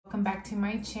welcome back to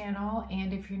my channel,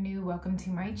 and if you're new, welcome to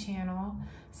my channel.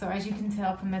 So as you can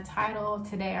tell from the title,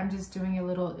 today I'm just doing a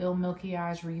little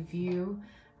MAKIAGE review.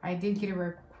 I did get a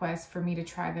request for me to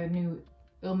try the new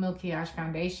MAKIAGE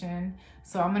Foundation,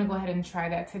 so I'm gonna go ahead and try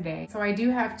that today. So I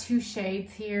do have two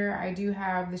shades here. I do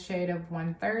have the shade of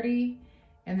 130,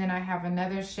 and then I have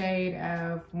another shade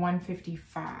of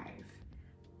 155.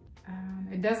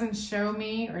 It doesn't show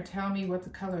me or tell me what the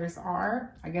colors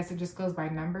are. I guess it just goes by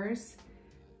numbers,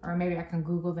 or maybe I can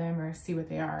Google them or see what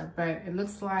they are. But it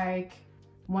looks like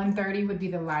 130 would be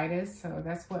the lightest, so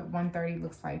that's what 130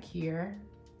 looks like here.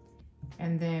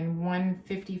 And then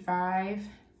 155,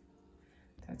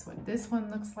 that's what this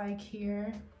one looks like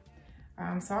here.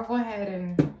 So I'll go ahead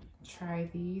and try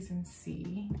these and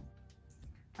see.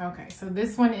 Okay, so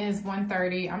this one is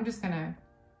 130. I'm just gonna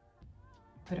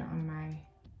put it on my,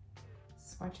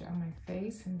 swatch it on my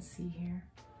face and see here.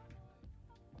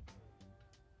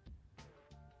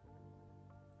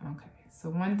 Okay, so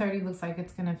 130 looks like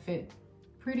it's gonna fit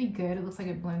pretty good. It looks like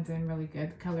it blends in really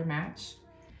good, the color match.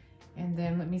 And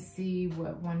then let me see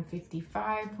what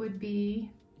 155 would be.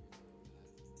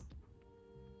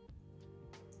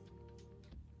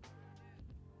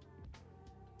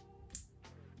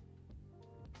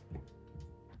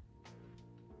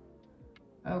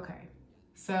 Okay,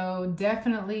 so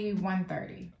definitely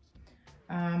 130.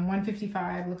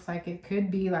 155 looks like it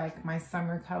could be like my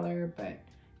summer color, but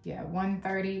yeah,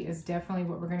 130 is definitely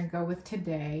what we're gonna go with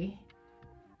today.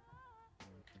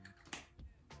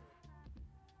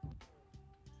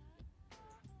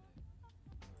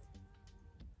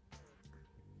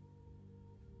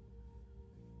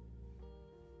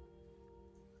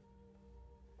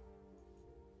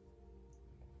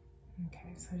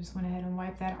 Okay, so I just went ahead and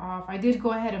wiped that off. I did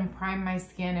go ahead and prime my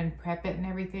skin and prep it and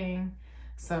everything.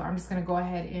 So I'm just gonna go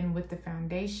ahead in with the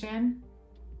foundation.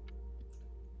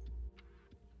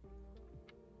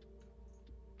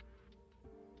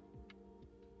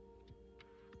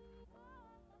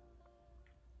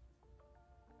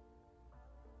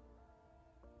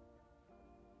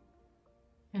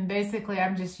 And basically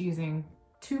I'm just using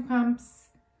 2 pumps.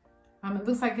 It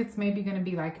looks like it's maybe gonna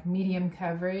be like medium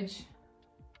coverage.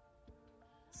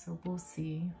 So we'll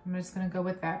see. I'm just gonna go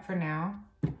with that for now.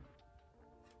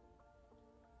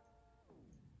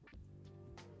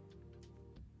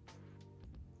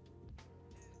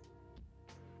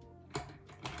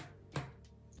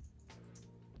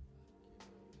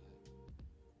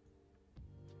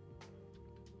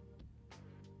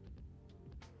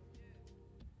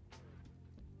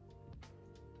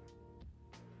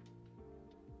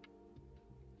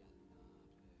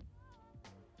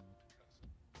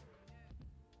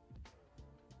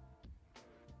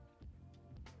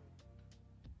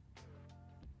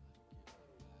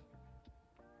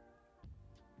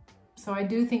 So I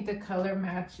do think the color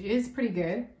match is pretty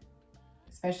good,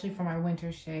 especially for my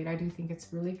winter shade. I do think it's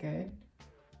really good.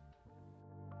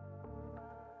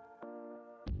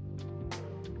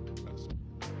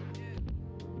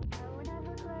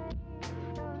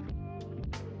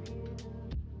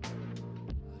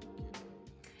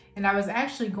 And I was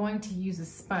actually going to use a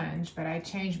sponge, but I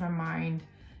changed my mind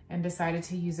and decided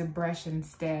to use a brush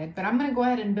instead. But I'm gonna go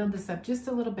ahead and build this up just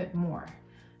a little bit more.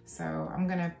 So I'm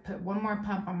gonna put one more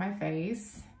pump on my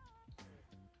face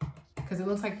because it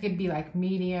looks like it could be like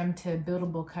medium to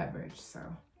buildable coverage. So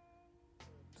I'm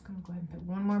just gonna go ahead and put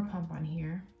one more pump on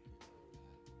here.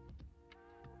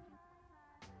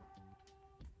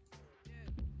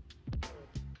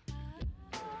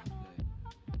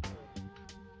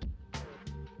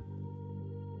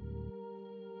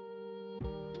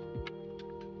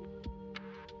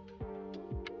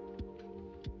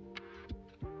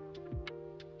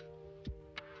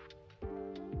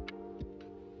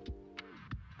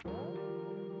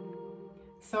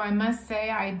 So I must say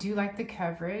I do like the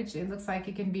coverage. It looks like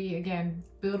it can be, again,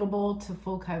 buildable to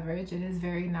full coverage. It is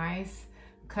very nice.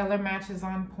 Color match is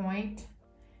on point.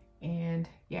 And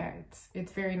yeah,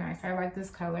 it's very nice. I like this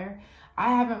color. I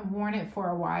haven't worn it for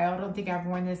a while. I don't think I've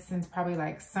worn this since probably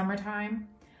like summertime.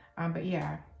 But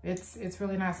yeah, it's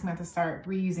really nice. I'm gonna have to start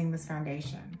reusing this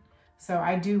foundation. So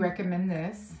I do recommend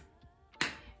this.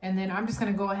 And then I'm just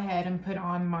gonna go ahead and put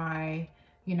on my,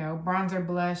 you know, bronzer,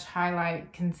 blush,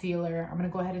 highlight, concealer. I'm gonna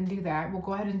go ahead and do that. We'll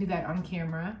go ahead and do that on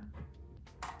camera.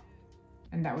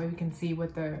 And that way we can see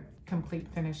what the complete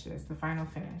finish is, the final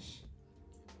finish.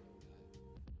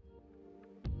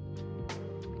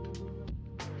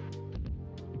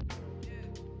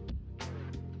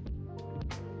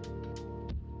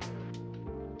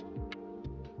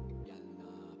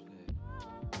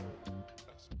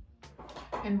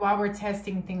 And while we're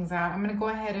testing things out, I'm gonna go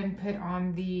ahead and put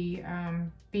on the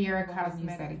Fiera Cosmetics.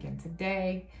 Use that again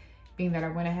today, being that I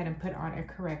went ahead and put on a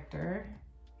corrector.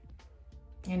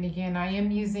 And again, I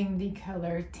am using the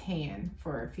color Tan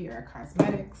for Fiera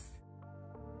Cosmetics.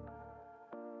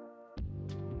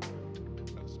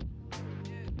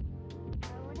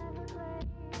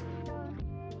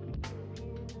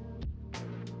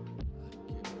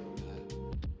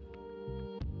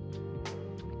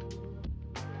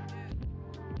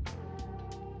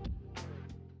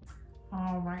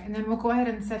 All right, and then we'll go ahead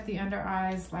and set the under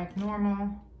eyes like normal.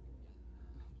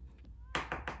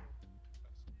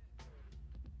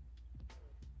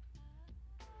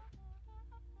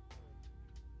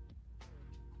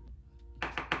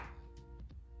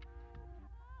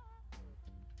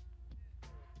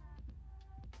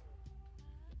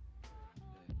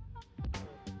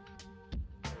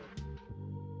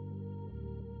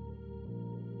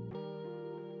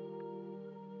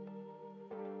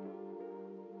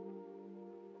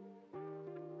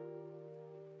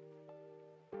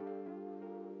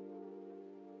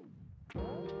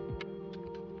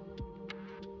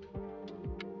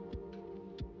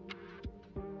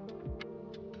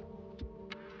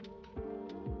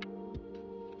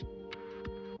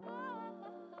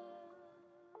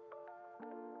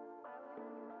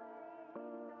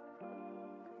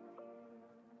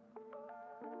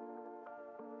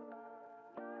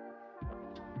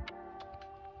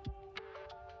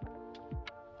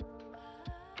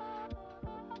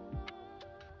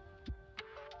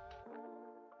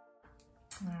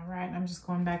 All right, I'm just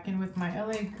going back in with my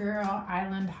LA Girl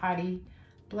Island Hottie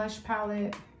blush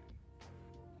palette.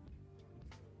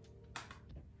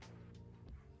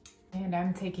 And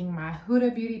I'm taking my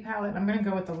Huda Beauty palette. I'm gonna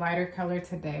go with the lighter color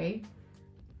today.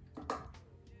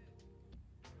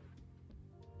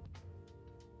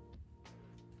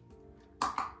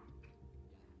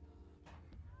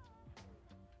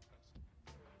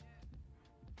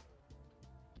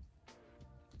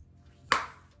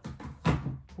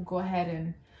 We'll go ahead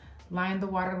and line the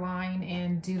waterline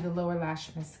and do the lower lash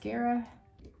mascara.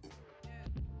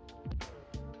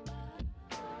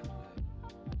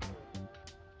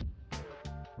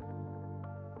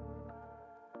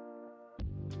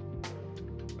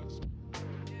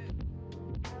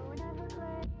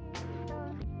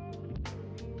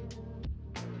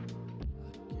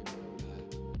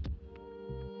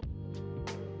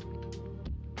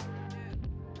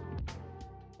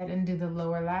 And do the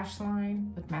lower lash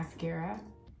line with mascara.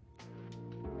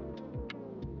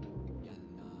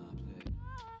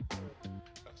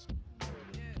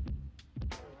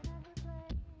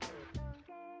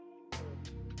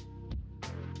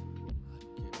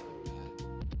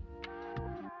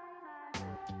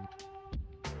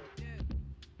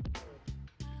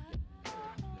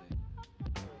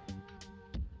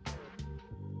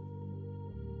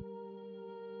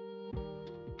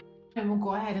 And we'll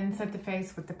go ahead and set the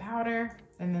face with the powder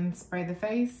and then spray the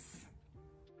face.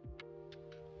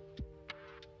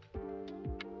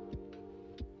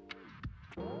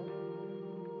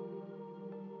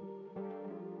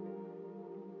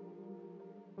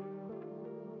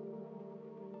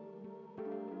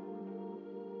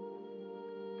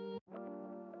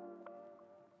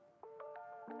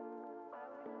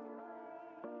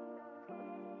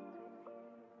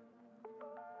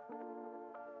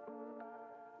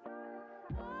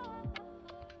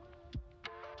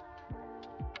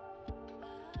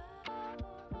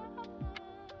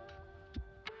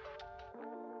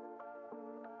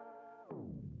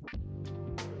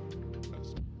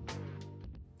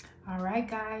 All right,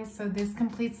 guys, so this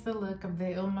completes the look of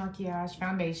the MAKIAGE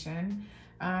Foundation.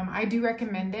 I do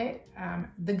recommend it.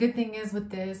 The good thing is with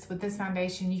this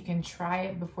foundation, you can try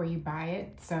it before you buy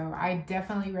it. So I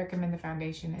definitely recommend the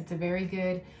foundation. It's a very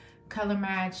good color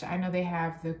match. I know they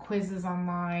have the quizzes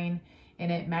online and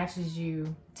it matches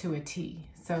you to a T.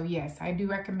 So yes, I do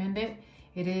recommend it.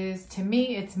 It is, to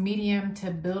me, it's medium to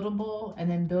buildable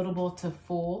and then buildable to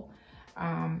full.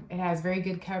 It has very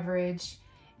good coverage.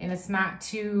 And it's not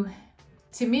too,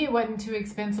 to me, it wasn't too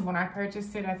expensive when I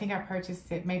purchased it. I think I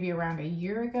purchased it maybe around a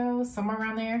year ago, somewhere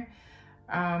around there.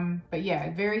 But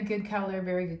yeah, very good color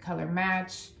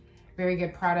match, very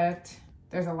good product.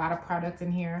 There's a lot of product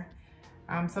in here.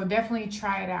 So definitely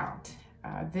try it out.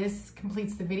 This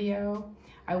completes the video.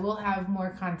 I will have more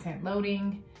content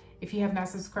loading. If you have not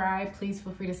subscribed, please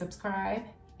feel free to subscribe.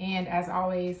 And as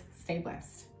always, stay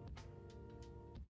blessed.